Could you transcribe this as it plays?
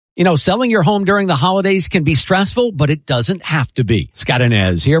You know, selling your home during the holidays can be stressful, but it doesn't have to be. Scott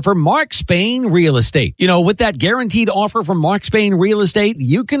Inez here for Mark Spain Real Estate. You know, with that guaranteed offer from Mark Spain Real Estate,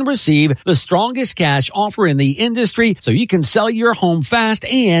 you can receive the strongest cash offer in the industry so you can sell your home fast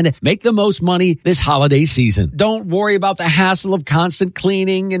and make the most money this holiday season. Don't worry about the hassle of constant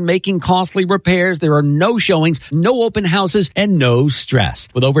cleaning and making costly repairs. There are no showings, no open houses, and no stress.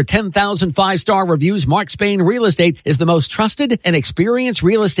 With over 10,000 five-star reviews, Mark Spain Real Estate is the most trusted and experienced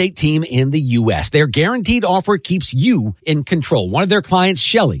real estate team in the U.S. Their guaranteed offer keeps you in control. One of their clients,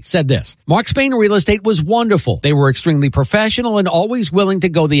 Shelley, said this: Mark Spain Real Estate was wonderful. They were extremely professional and always willing to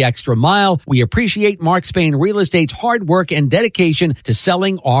go the extra mile. We appreciate Mark Spain Real Estate's hard work and dedication to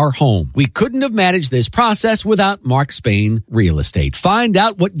selling our home. We couldn't have managed this process without Mark Spain Real Estate. Find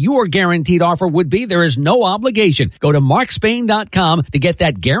out what your guaranteed offer would be. There is no obligation. Go to markspain.com to get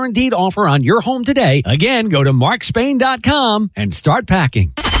that guaranteed offer on your home today. Again, go to markspain.com and start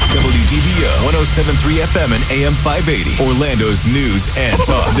packing. WDBO 107.3 FM and AM 580. Orlando's news and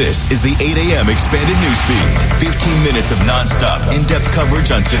talk. This is the 8 a.m. expanded news feed. 15 minutes of nonstop, in-depth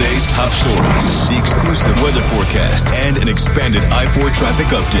coverage on today's top stories. The exclusive weather forecast and an expanded I-4 traffic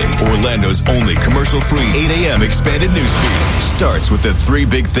update. Orlando's only commercial-free 8 a.m. expanded news feed starts with the three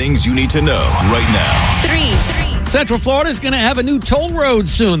big things you need to know right now. Three. Central Florida is going to have a new toll road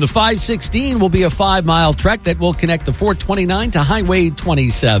soon. The 516 will be a 5-mile trek that will connect the 429 to Highway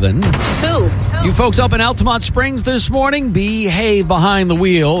 27. You folks up in Altamont Springs this morning, behave behind the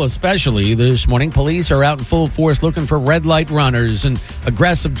wheel, especially this morning. Police are out in full force looking for red light runners and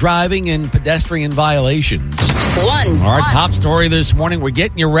aggressive driving and pedestrian violations. Our top story this morning, we're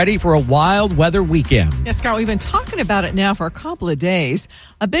getting you ready for a wild weather weekend. Yeah, Scott, we've been talking about it now for a couple of days.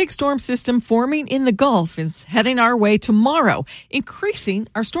 A big storm system forming in the Gulf is heading our way tomorrow, increasing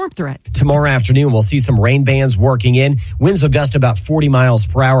our storm threat. Tomorrow afternoon, we'll see some rain bands working in. Winds will gust about 40 miles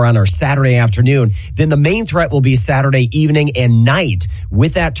per hour on our Saturday afternoon. Then the main threat will be Saturday evening and night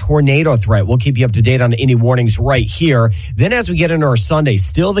with that tornado threat. We'll keep you up to date on any warnings right here. Then as we get into our Sunday,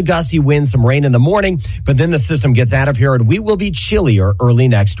 still the gusty winds, some rain in the morning, but then the system gets out of here and we will be chillier early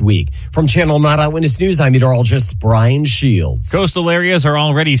next week. From Channel 9 Eyewitness News, I'm meteorologist Brian Shields. Coastal areas are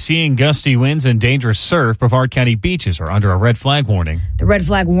already seeing gusty winds and dangerous surf. Brevard County beaches are under a red flag warning. The red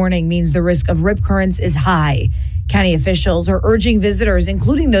flag warning means the risk of rip currents is high. County officials are urging visitors,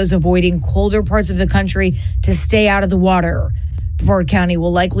 including those avoiding colder parts of the country, to stay out of the water. Brevard County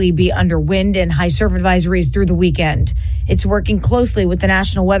will likely be under wind and high surf advisories through the weekend. It's working closely with the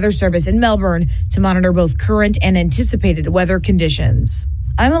National Weather Service in Melbourne to monitor both current and anticipated weather conditions.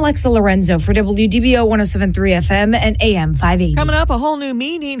 I'm Alexa Lorenzo for WDBO 107.3 FM and AM 580. Coming up, a whole new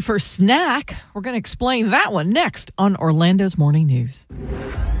meaning for snack. We're going to explain that one next on Orlando's Morning News.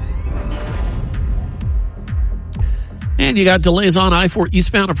 And you got delays on I-4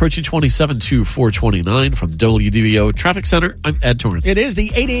 eastbound approaching 27 to 429 from the WDBO Traffic Center. I'm Ed Torrance. It is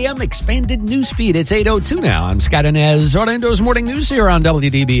the 8 a.m. expanded news feed. It's 8:02 now. I'm Scott Inez. Orlando's Morning News here on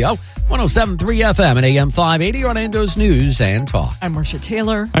WDBO 107.3 FM and AM 580. Orlando's News and Talk. I'm Marcia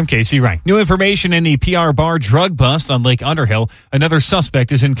Taylor. I'm Casey Wright. New information in the PR bar drug bust on Lake Underhill. Another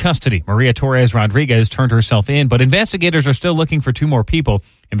suspect is in custody. Maria Torres Rodriguez turned herself in, but investigators are still looking for two more people.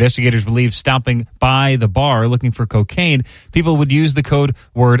 Investigators believe stopping by the bar looking for cocaine, people would use the code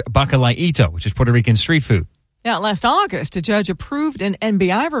word bacalaíto, which is Puerto Rican street food. Now, last August, a judge approved an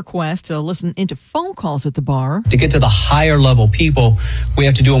NBI request to listen into phone calls at the bar. To get to the higher level people, we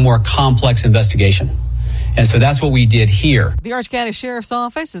have to do a more complex investigation. And so that's what we did here. The Orange County Sheriff's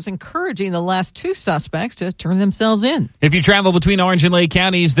Office is encouraging the last two suspects to turn themselves in. If you travel between Orange and Lake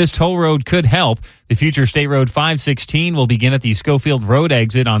counties, this toll road could help. The future State Road 516 will begin at the Schofield Road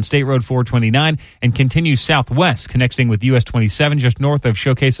exit on State Road 429 and continue southwest, connecting with US 27 just north of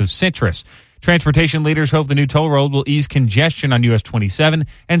Showcase of Citrus. Transportation leaders hope the new toll road will ease congestion on US 27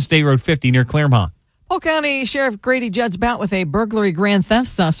 and State Road 50 near Claremont. Polk County Sheriff Grady Judd's bout with a burglary grand theft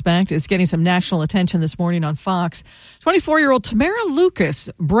suspect is getting some national attention this morning on Fox. 24-year-old Tamara Lucas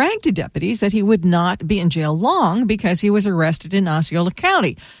bragged to deputies that he would not be in jail long because he was arrested in Osceola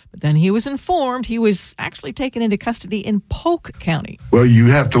County. But then he was informed he was actually taken into custody in Polk County. Well, you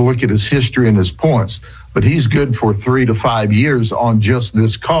have to look at his history and his points, but he's good for 3 to 5 years on just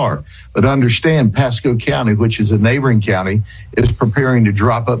this car. But understand, Pasco County, which is a neighboring county, is preparing to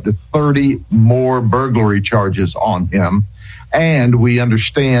drop up to 30 more burglary charges on him. And we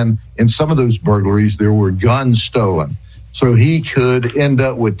understand in some of those burglaries, there were guns stolen. So he could end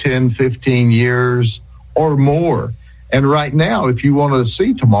up with 10, 15 years or more. And right now, if you want to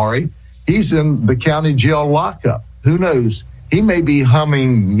see Tamari, he's in the county jail lockup. Who knows? He may be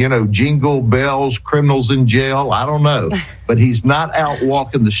humming, jingle bells, criminals in jail. I don't know. but he's not out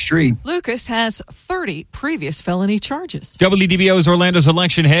walking the street. Lucas has 30 previous felony charges. WDBO's Orlando's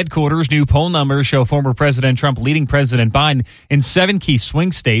election headquarters. New poll numbers show former President Trump leading President Biden in 7 key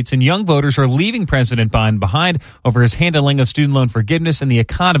swing states, and young voters are leaving President Biden behind over his handling of student loan forgiveness and the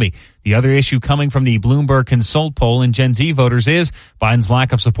economy. The other issue coming from the Bloomberg Consult poll in Gen Z voters is Biden's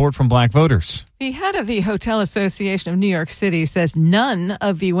lack of support from black voters. The head of the Hotel Association of New York City says none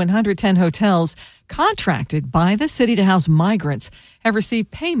of the 110 hotels contracted by the city to house migrants have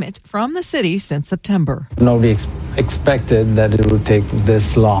received payment from the city since September. Nobody expected that it would take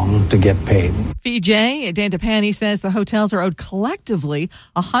this long to get paid. VJ Dandapani says the hotels are owed collectively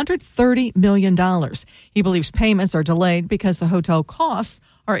 $130 million. He believes payments are delayed because the hotel costs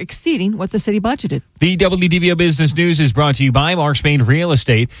are exceeding what the city budgeted. The WDBO Business News is brought to you by Mark Spain Real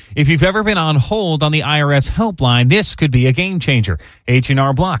Estate. If you've ever been on hold on the IRS helpline, this could be a game changer.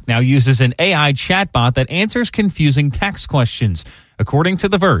 H&R Block now uses an AI chatbot that answers confusing tax questions. According to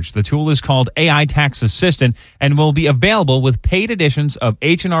The Verge, the tool is called AI Tax Assistant and will be available with paid editions of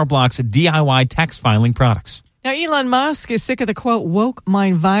H&R Block's DIY tax filing products. Now, Elon Musk is sick of the, quote, woke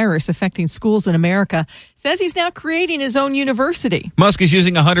mind virus affecting schools in America. Says he's now creating his own university. Musk is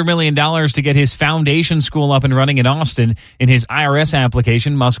using $100 million to get his foundation school up and running in Austin. In his IRS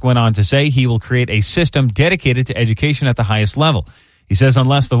application, Musk went on to say he will create a system dedicated to education at the highest level. He says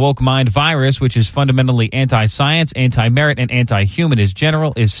unless the woke mind virus, which is fundamentally anti-science, anti-merit, and anti-human is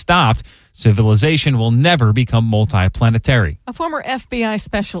stopped, civilization will never become multiplanetary. A former FBI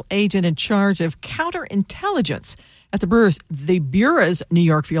special agent in charge of counterintelligence at the Bureau's New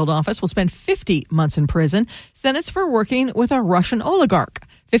York field office will spend 50 months in prison, sentenced for working with a Russian oligarch.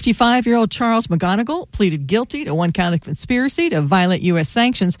 55-year-old Charles McGonigal pleaded guilty to 1 count of conspiracy to violate U.S.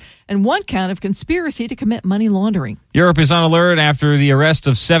 sanctions and 1 count of conspiracy to commit money laundering. Europe is on alert after the arrest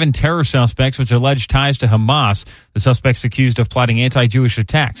of 7 terror suspects with alleged ties to Hamas. The suspects accused of plotting anti-Jewish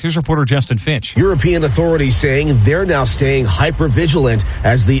attacks. Here's reporter Justin Finch. European authorities saying they're now staying hyper-vigilant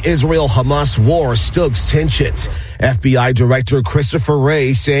as the Israel-Hamas war stokes tensions. FBI Director Christopher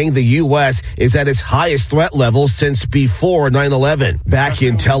Wray saying the U.S. is at its highest threat level since before 9/11. Back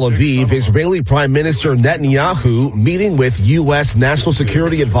in Tel Aviv, Israeli Prime Minister Netanyahu meeting with U.S. National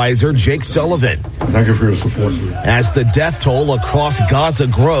Security Advisor Jake Sullivan. Thank you for your support. As the death toll across Gaza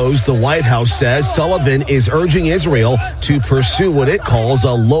grows, the White House says Sullivan is urging Israel to pursue what it calls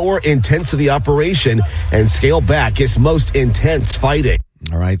a lower intensity operation and scale back its most intense fighting.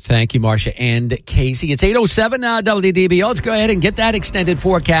 All right. Thank you, Marcia and Casey. It's 8:07 now, WDBO. Let's go ahead and get that extended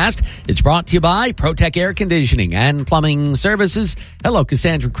forecast. It's brought to you by ProTech Air Conditioning and Plumbing Services. Hello,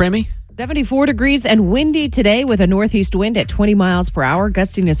 Cassandra Crimmy. 74 degrees and windy today with a northeast wind at 20 miles per hour,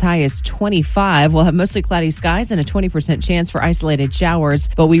 gusting as high as 25. We'll have mostly cloudy skies and a 20% chance for isolated showers.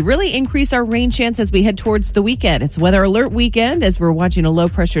 But we really increase our rain chance as we head towards the weekend. It's weather alert weekend as we're watching a low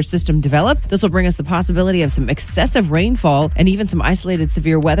pressure system develop. This will bring us the possibility of some excessive rainfall and even some isolated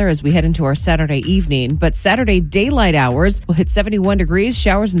severe weather as we head into our Saturday evening. But Saturday daylight hours will hit 71 degrees,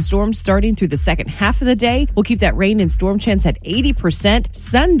 showers and storms starting through the second half of the day. We'll keep that rain and storm chance at 80%.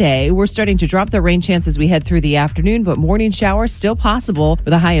 Sunday, we're starting to drop the rain chance as we head through the afternoon, but morning showers still possible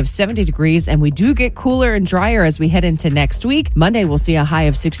with a high of 70 degrees, and we do get cooler and drier as we head into next week. Monday, we'll see a high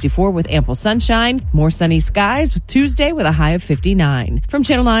of 64 with ample sunshine, more sunny skies Tuesday with a high of 59. From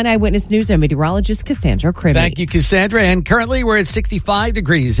Channel 9 Eyewitness News, I'm meteorologist Cassandra Crimmy. Thank you, Cassandra. And currently we're at 65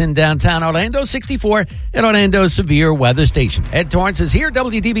 degrees in downtown Orlando, 64 at Orlando's Severe Weather Station. Ed Torrance is here,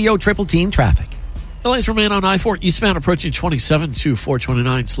 WDBO Triple Team Traffic. Delays remain on I-4 eastbound approaching 27 to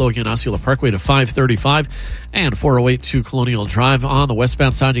 429, slow again Osceola Parkway to 535, and 408 to Colonial Drive. On the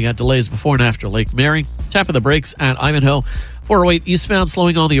westbound side, you got delays before and after Lake Mary. Tap of the brakes at Ivanhoe. 408 eastbound,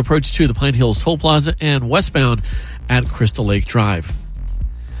 slowing on the approach to the Pine Hills Toll Plaza, and westbound at Crystal Lake Drive.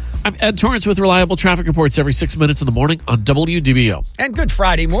 I'm Ed Torrance with reliable traffic reports every 6 minutes in the morning on WDBO. And good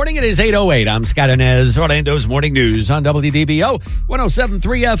Friday morning. It is 8:08. I'm Scott Inez, Orlando's Morning News on WDBO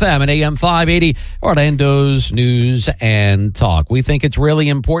 107.3 FM and AM 580, Orlando's News and Talk. We think it's really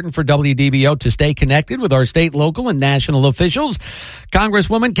important for WDBO to stay connected with our state, local, and national officials.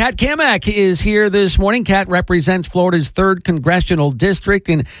 Congresswoman Kat Cammack is here this morning. Kat represents Florida's 3rd Congressional District,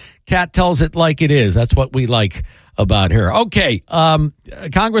 and Kat tells it like it is. That's what we like about her. Okay,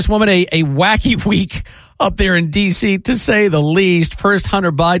 Congresswoman, a wacky week up there in D.C., to say the least. First,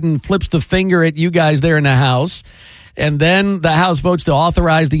 Hunter Biden flips the finger at you guys there in the House, and then the House votes to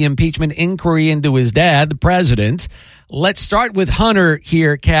authorize the impeachment inquiry into his dad, the president. Let's start with Hunter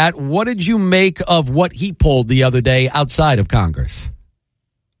here, Kat. What did you make of what he pulled the other day outside of Congress?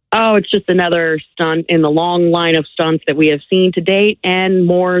 Oh, it's just another stunt in the long line of stunts that we have seen to date and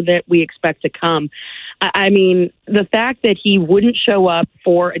more that we expect to come. I mean, the fact that he wouldn't show up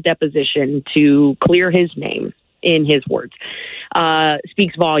for a deposition to clear his name, in his words,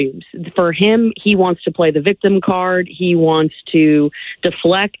 speaks volumes. For him, he wants to play the victim card. He wants to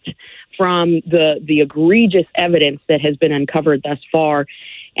deflect from the egregious evidence that has been uncovered thus far.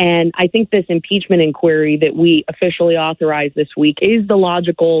 And I think this impeachment inquiry that we officially authorized this week is the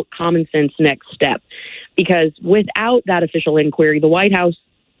logical, common sense next step. Because without that official inquiry, the White House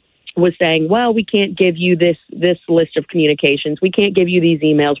was saying, well, we can't give you this list of communications. We can't give you these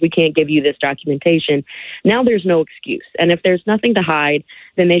emails. We can't give you this documentation. Now there's no excuse. And if there's nothing to hide,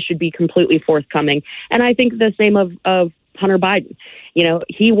 then they should be completely forthcoming. And I think the same of Hunter Biden. You know,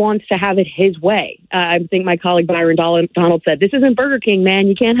 he wants to have it his way. I think my colleague Byron Donald said, this isn't Burger King, man.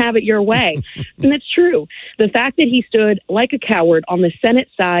 You can't have it your way. And it's true. The fact that he stood like a coward on the Senate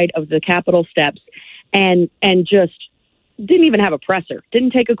side of the Capitol steps and just didn't even have a presser,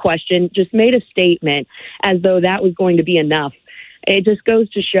 didn't take a question, just made a statement as though that was going to be enough. It just goes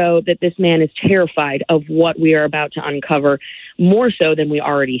to show that this man is terrified of what we are about to uncover, more so than we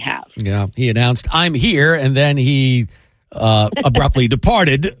already have. Yeah, he announced, I'm here, and then he abruptly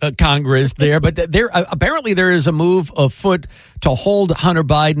departed Congress there. But apparently there is a move afoot to hold Hunter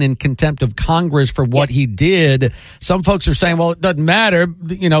Biden in contempt of Congress for what he did. Some folks are saying, well, it doesn't matter,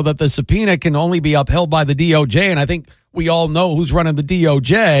 you know, that the subpoena can only be upheld by the DOJ. And I think we all know who's running the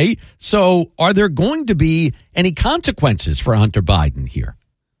DOJ. So are there going to be any consequences for Hunter Biden here?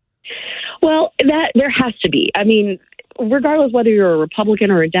 Well, there has to be. I mean, regardless whether you're a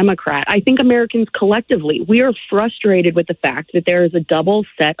Republican or a Democrat, I think Americans collectively, we are frustrated with the fact that there is a double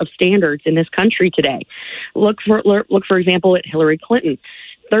set of standards in this country today. Look, for example, at Hillary Clinton.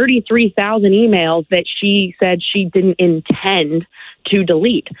 33,000 emails that she said she didn't intend to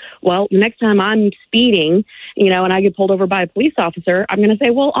delete. Well, the next time I'm speeding, you know, and I get pulled over by a police officer, I'm going to say,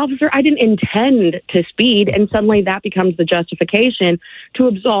 well, officer, I didn't intend to speed. And suddenly that becomes the justification to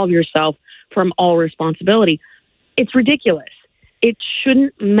absolve yourself from all responsibility. It's ridiculous. It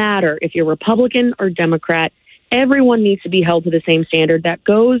shouldn't matter if you're Republican or Democrat. Everyone needs to be held to the same standard. That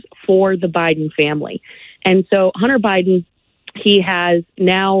goes for the Biden family. And so Hunter Biden, he has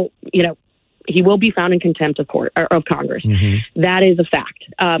now, you know, he will be found in contempt of Congress. Mm-hmm. That is a fact.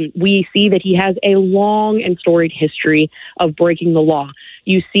 We see that he has a long and storied history of breaking the law.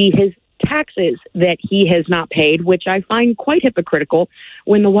 You see his taxes that he has not paid, which I find quite hypocritical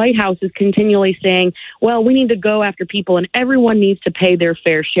when the White House is continually saying, well, we need to go after people and everyone needs to pay their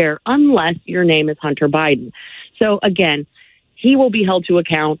fair share unless your name is Hunter Biden. So again, he will be held to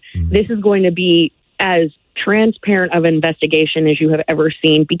account. Mm-hmm. This is going to be as transparent of an investigation as you have ever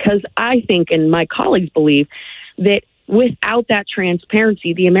seen, because I think, and my colleagues believe, that without that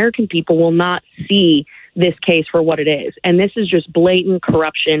transparency, the American people will not see this case for what it is. And this is just blatant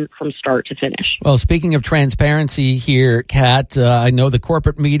corruption from start to finish. Well, speaking of transparency here, Kat, I know the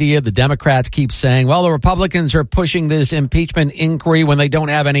corporate media, the Democrats keep saying, well, the Republicans are pushing this impeachment inquiry when they don't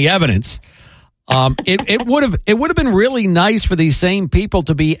have any evidence. It would have been really nice for these same people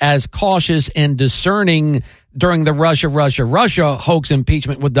to be as cautious and discerning during the Russia hoax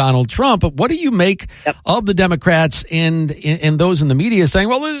impeachment with Donald Trump. But what do you make of the Democrats and those in the media saying,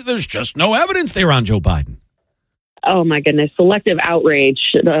 well, there's just no evidence there on Joe Biden? Oh, my goodness. Selective outrage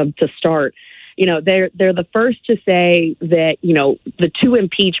to start. You know, they're the first to say that, you know, the two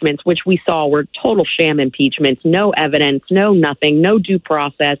impeachments, which we saw were total sham impeachments, no evidence, no nothing, no due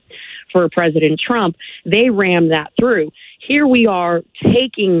process for President Trump. They rammed that through. Here we are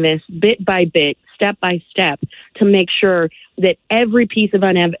taking this bit by bit, step by step, to make sure that every piece of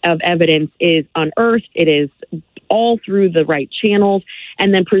evidence is unearthed. It is all through the right channels,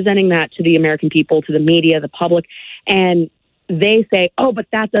 and then presenting that to the American people, to the media, the public. And they say, oh, but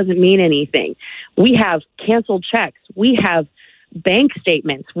that doesn't mean anything. We have canceled checks. We have bank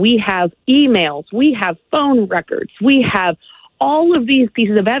statements. We have emails. We have phone records. We have all of these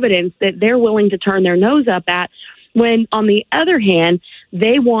pieces of evidence that they're willing to turn their nose up at, when on the other hand,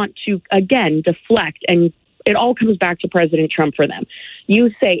 they want to, again, deflect. And it all comes back to President Trump for them. You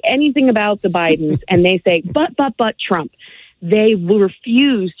say anything about the Bidens and they say, but Trump. They will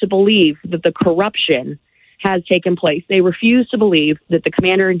refuse to believe that the corruption has taken place. They refuse to believe that the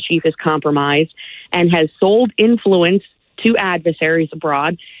commander-in-chief is compromised and has sold influence to adversaries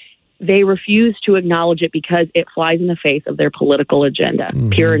abroad. They refuse to acknowledge it because it flies in the face of their political agenda,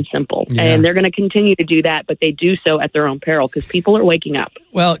 pure and simple. Yeah. And they're going to continue to do that, but they do so at their own peril because people are waking up.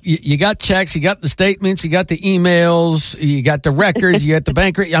 Well, you got checks, you got the statements, you got the emails, you got the records, you got the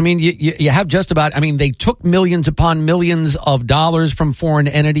bank. I mean, you have just about, I mean, they took millions upon millions of dollars from foreign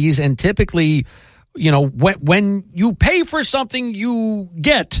entities, and typically, you know, when you pay for something, you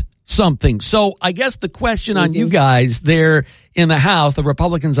get something. So I guess the question on you guys there in the House, the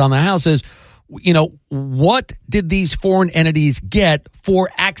Republicans on the House, is, what did these foreign entities get for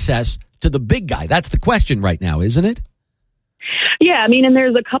access to the big guy? That's the question right now, isn't it? Yeah, and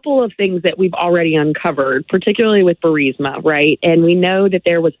there's a couple of things that we've already uncovered, particularly with Burisma, right? And we know that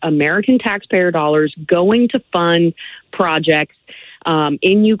there was American taxpayer dollars going to fund projects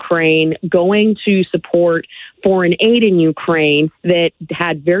in Ukraine, going to support foreign aid in Ukraine that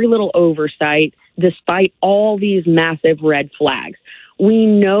had very little oversight, despite all these massive red flags. We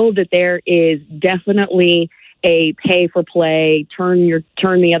know that there is definitely a pay for play, turn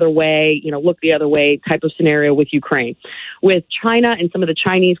the other way, look the other way type of scenario with Ukraine. With China and some of the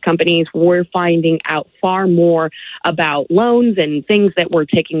Chinese companies, we're finding out far more about loans and things that were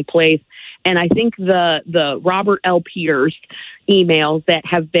taking place. And I think the Robert L. Peters emails that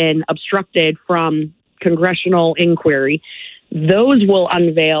have been obstructed from congressional inquiry, those will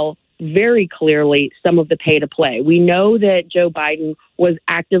unveil very clearly some of the pay to play. We know that Joe Biden was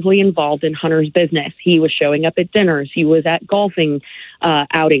actively involved in Hunter's business. He was showing up at dinners. He was at golfing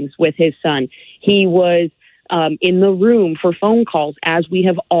outings with his son. He was in the room for phone calls, as we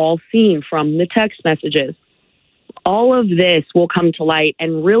have all seen from the text messages. All of this will come to light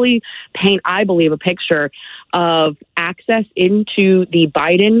and really paint, I believe, a picture of access into the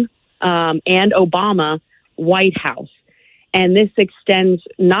Biden and Obama White House. And this extends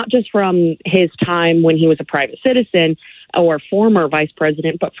not just from his time when he was a private citizen or former vice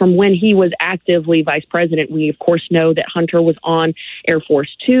president, but from when he was actively vice president. We, of course, know that Hunter was on Air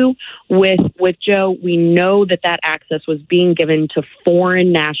Force Two with Joe. We know that access was being given to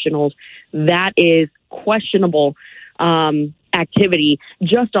foreign nationals. That is questionable activity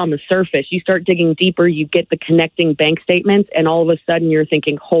just on the surface. You start digging deeper, you get the connecting bank statements, and all of a sudden you're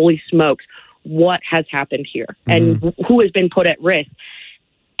thinking, holy smokes, what has happened here and who has been put at risk?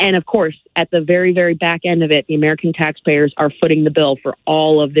 And of course, at the very, very back end of it, the American taxpayers are footing the bill for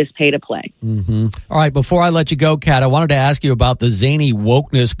all of this pay to play. All right. Before I let you go, Kat, I wanted to ask you about the zany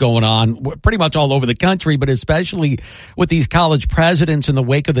wokeness going on pretty much all over the country, but especially with these college presidents in the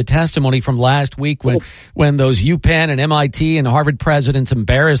wake of the testimony from last week when those UPenn and MIT and Harvard presidents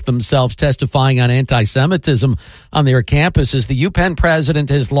embarrassed themselves testifying on anti-Semitism on their campuses. The UPenn president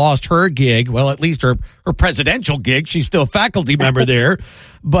has lost her gig, well, at least her presidential gig. She's still a faculty member there.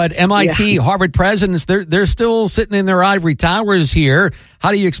 But MIT, Harvard presidents, they're still sitting in their ivory towers here.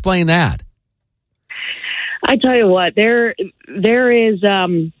 How do you explain that? I tell you what, there is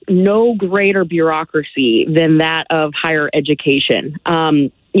no greater bureaucracy than that of higher education.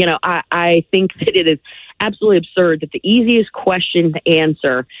 I think that it is absolutely absurd that the easiest question to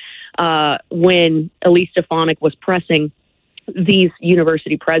answer when Elise Stefanik was pressing these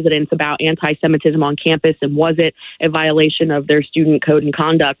university presidents about anti-Semitism on campus and was it a violation of their student code and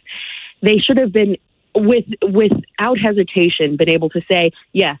conduct, they should have been without hesitation been able to say,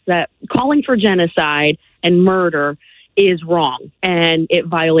 yes, that calling for genocide and murder is wrong and it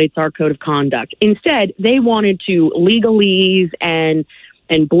violates our code of conduct. Instead, they wanted to legalese and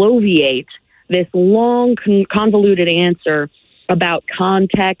bloviate this long, convoluted answer about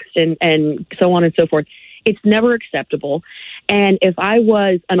context and so on and so forth. It's never acceptable. And if I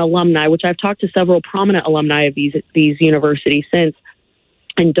was an alumni, which I've talked to several prominent alumni of these universities since,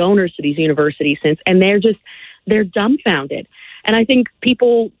 and donors to these universities since, and they're dumbfounded. And I think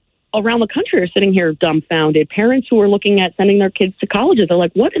people around the country are sitting here dumbfounded. Parents who are looking at sending their kids to colleges are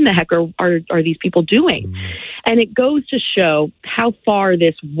like, what in the heck are these people doing? And it goes to show how far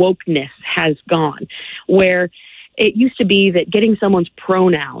this wokeness has gone, where it used to be that getting someone's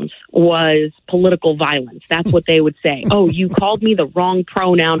pronouns was political violence. That's what they would say. Oh, you called me the wrong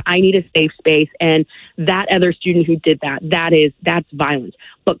pronoun. I need a safe space. And that other student who did that's violence.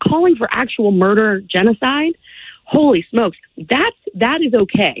 But calling for actual murder, genocide, holy smokes, that is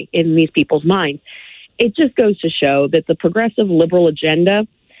okay in these people's minds. It just goes to show that the progressive liberal agenda,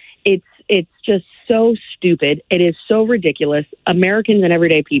 it's just so stupid. It is so ridiculous. Americans and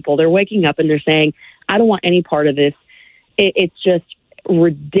everyday people, they're waking up and they're saying, I don't want any part of this. It's just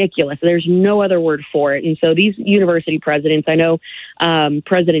ridiculous. There's no other word for it. And so these university presidents, I know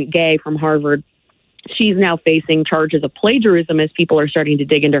President Gay from Harvard, she's now facing charges of plagiarism as people are starting to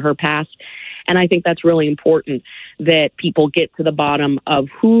dig into her past. And I think that's really important that people get to the bottom of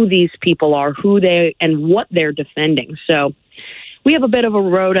who these people are, and what they're defending. So we have a bit of a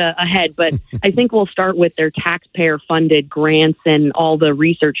road ahead, but I think we'll start with their taxpayer-funded grants and all the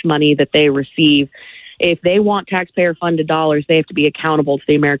research money that they receive. if they want taxpayer-funded dollars, they have to be accountable to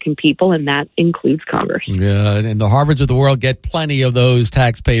the American people, and that includes Congress. Yeah, and the Harvards of the world get plenty of those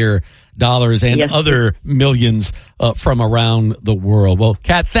taxpayer dollars and other millions from around the world. Well,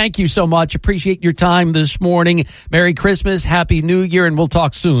 Kat, thank you so much. Appreciate your time this morning. Merry Christmas, Happy New Year, and we'll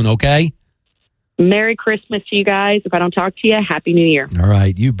talk soon, okay? Merry Christmas to you guys. If I don't talk to you, Happy New Year. All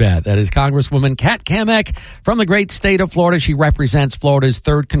right, you bet. That is Congresswoman Kat Cammack from the great state of Florida. She represents Florida's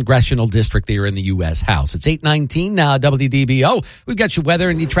 3rd Congressional District there in the U.S. House. It's 8:19 now, WDBO. We've got your weather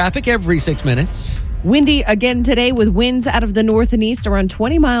and your traffic every 6 minutes. Windy again today with winds out of the north and east around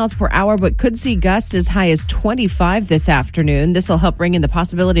 20 miles per hour, but could see gusts as high as 25 this afternoon. This will help bring in the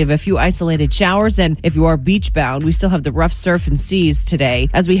possibility of a few isolated showers. And if you are beach bound, we still have the rough surf and seas today.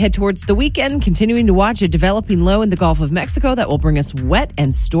 As we head towards the weekend, continuing to watch a developing low in the Gulf of Mexico that will bring us wet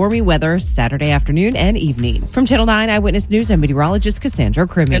and stormy weather Saturday afternoon and evening. From Channel 9 Eyewitness News, I'm meteorologist Cassandra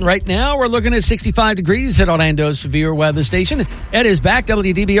Crimmy. And right now, we're looking at 65 degrees at Orlando's severe weather station. Ed is back,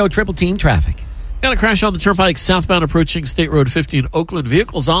 WDBO Triple Team Traffic. Got a crash on the Turnpike southbound approaching State Road 50 in Oakland.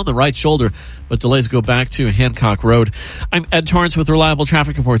 Vehicles on the right shoulder, but delays go back to Hancock Road. I'm Ed Torrance with reliable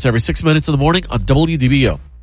traffic reports every 6 minutes in the morning on WDBO.